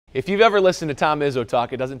If you've ever listened to Tom Izzo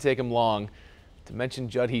talk, it doesn't take him long to mention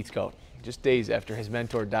Jud Heathcote. Just days after his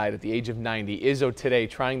mentor died at the age of 90, Izzo today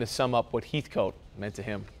trying to sum up what Heathcote meant to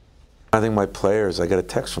him. I think my players, I got a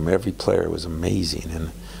text from every player, it was amazing.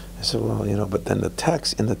 And I said, well, you know, but then in the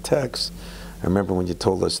text, I remember when you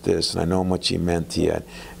told us this, and I know how much he meant to you.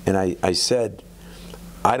 And I said,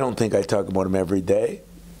 I don't think I talk about him every day.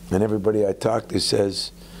 And everybody I talk to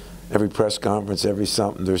says, every press conference, every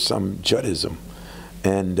something, there's some Judism.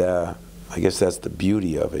 And I guess that's the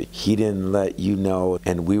beauty of it. He didn't let you know,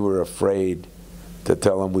 and we were afraid to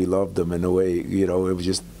tell him we loved him in a way, you know, it was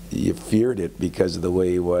just, you feared it because of the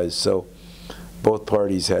way he was. So both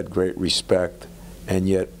parties had great respect, and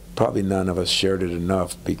yet probably none of us shared it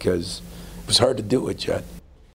enough because it was hard to do with Jud.